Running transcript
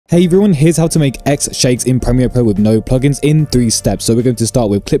Hey everyone, here's how to make X shakes in Premiere Pro with no plugins in 3 steps. So we're going to start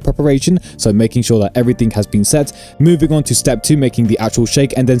with clip preparation, so making sure that everything has been set. Moving on to step 2, making the actual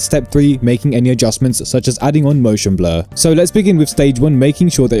shake, and then step 3, making any adjustments such as adding on motion blur. So let's begin with stage 1, making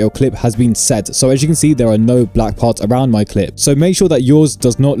sure that your clip has been set. So as you can see, there are no black parts around my clip. So make sure that yours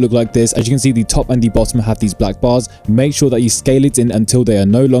does not look like this. As you can see, the top and the bottom have these black bars. Make sure that you scale it in until they are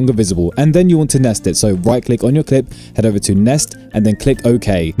no longer visible, and then you want to nest it. So right click on your clip, head over to nest, and then click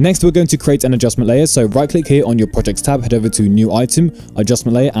OK. Next, we're going to create an adjustment layer. So right click here on your projects tab, head over to new item,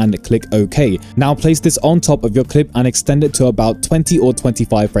 adjustment layer, and click OK. Now place this on top of your clip and extend it to about 20 or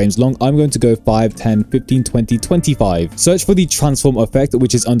 25 frames long. I'm going to go 5, 10, 15, 20, 25. Search for the transform effect,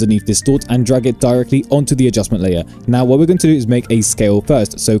 which is underneath distort, and drag it directly onto the adjustment layer. Now what we're going to do is make a scale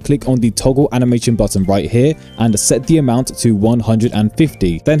first. So click on the toggle animation button right here and set the amount to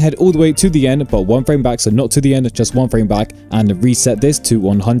 150. Then head all the way to the end, but 1 frame back, so not to the end, just 1 frame back, and reset this to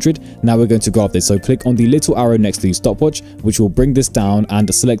 100. Now we're going to graph this, so click on the little arrow next to the stopwatch, which will bring this down,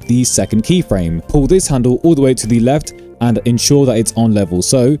 and select the second keyframe. Pull this handle all the way to the left and ensure that it's on level,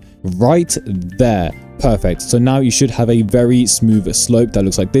 so right there. Perfect. So now you should have a very smooth slope that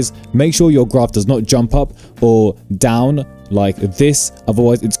looks like this. Make sure your graph does not jump up or down like this,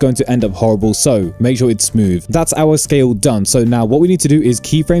 otherwise it's going to end up horrible. So make sure it's smooth. That's our scale done. So now what we need to do is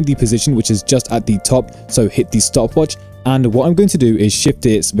keyframe the position, which is just at the top. So hit the stopwatch, and what I'm going to do is shift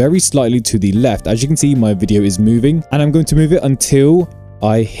it very slightly to the left. As you can see, my video is moving, and I'm going to move it until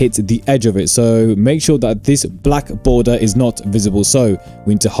I hit the edge of it. So make sure that this black border is not visible. So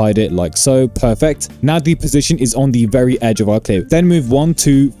we need to hide it like so. Perfect. Now the position is on the very edge of our clip. Then move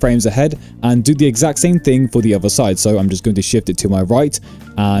 1-2 frames ahead and do the exact same thing for the other side. So I'm just going to shift it to my right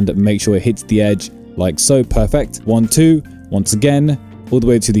and make sure it hits the edge like so. Perfect. 1-2, once again, all the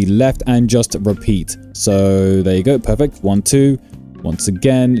way to the left, and just repeat. So there you go. Perfect. 1-2, once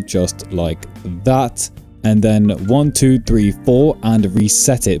again, just like that. And then 1, 2, 3, 4, and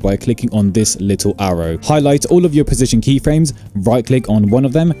reset it by clicking on this little arrow. Highlight all of your position keyframes, right click on one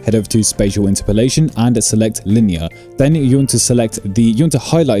of them, head over to spatial interpolation and select linear. Then you want to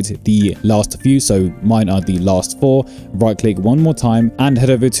highlight the last few, so mine are the last 4. Right click one more time and head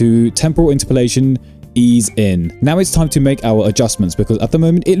over to temporal interpolation, ease in. Now it's time to make our adjustments, because at the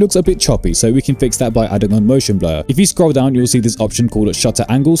moment it looks a bit choppy, so we can fix that by adding on motion blur. If you scroll down, you'll see this option called shutter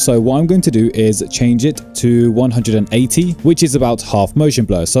angle. So what I'm going to do is change it to 180, which is about half motion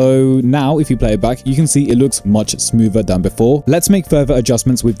blur. So now if you play it back, you can see it looks much smoother than before. Let's make further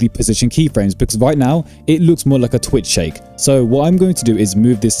adjustments with the position keyframes, because right now it looks more like a twitch shake. So what I'm going to do is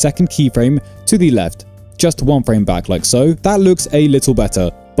move this second keyframe to the left, just 1 frame back like so. That looks a little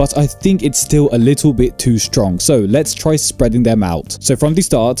better, but I think it's still a little bit too strong. So let's try spreading them out. So from the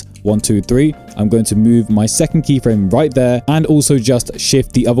start, 1, 2, 3, I'm going to move my second keyframe right there, and also just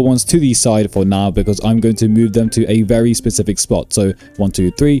shift the other ones to the side for now, because I'm going to move them to a very specific spot. So 1,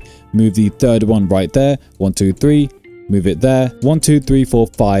 2, 3, move the third one right there. 1, 2, 3, move it there. 1, 2, 3, 4,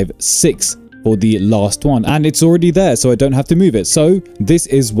 5, 6. For the last one, and it's already there, so I don't have to move it. So this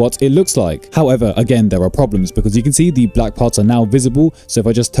is what it looks like. However, again, there are problems, because you can see the black parts are now visible. So if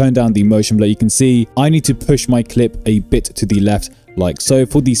I just turn down the motion blur, you can see I need to push my clip a bit to the left like so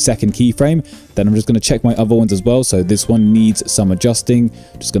for the second keyframe. Then I'm just going to check my other ones as well. So this one needs some adjusting,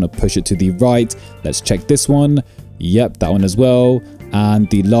 just going to push it to the right. Let's check this one. Yep, that one as well. And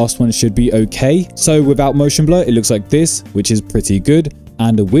the last one should be okay. So without motion blur, it looks like this, which is pretty good.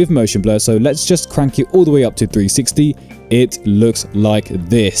 And with motion blur, so let's just crank it all the way up to 360. It looks like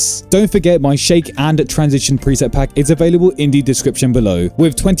this. Don't forget, my shake and transition preset pack is available in the description below,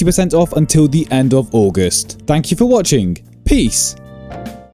 with 20% off until the end of August. Thank you for watching. Peace.